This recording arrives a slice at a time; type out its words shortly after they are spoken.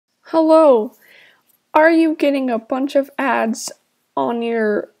Hello, are you getting a bunch of ads on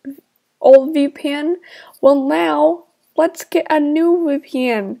your old VPN? Well, now let's get a new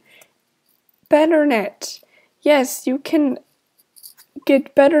VPN, BETTERNET. Yes, you can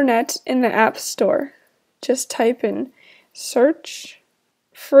get BETTERNET in the App Store. Just type in search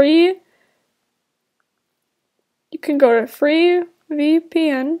free. You can go to free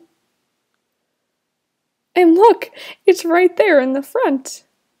VPN. And look, it's right there in the front,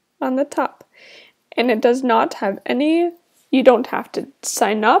 on the top. And it does not have any, you don't have to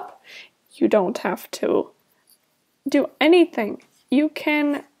sign up, you don't have to do anything. You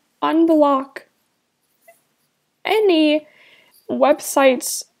can unblock any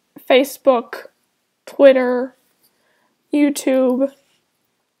websites, Facebook, Twitter, YouTube.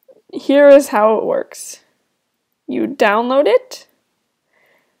 Here is how it works. You download it.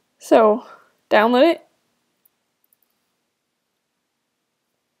 So, download it.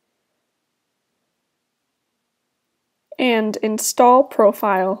 And install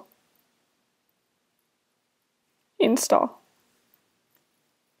profile. Install.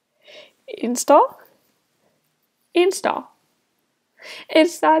 Install. Install.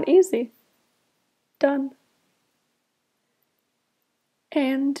 It's that easy. Done.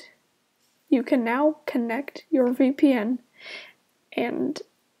 And you can now connect your VPN and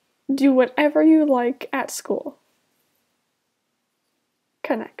do whatever you like at school.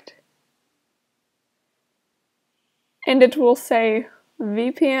 Connect. And it will say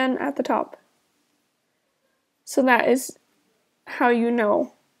VPN at the top. So that is how you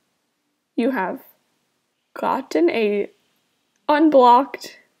know you have gotten a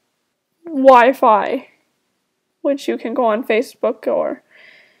unblocked Wi-Fi, which you can go on Facebook or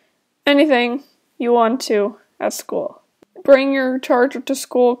anything you want to at school. Bring your charger to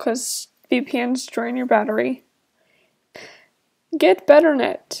school because VPNs drain your battery. Get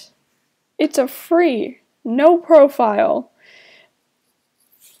BETTERNET. It's a free, no profile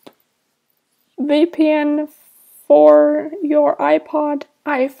VPN for your iPod,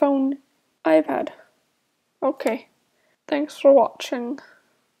 iPhone, iPad. Okay, thanks for watching.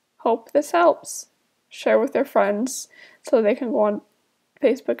 Hope this helps. Share with your friends so they can go on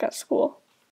Facebook at school.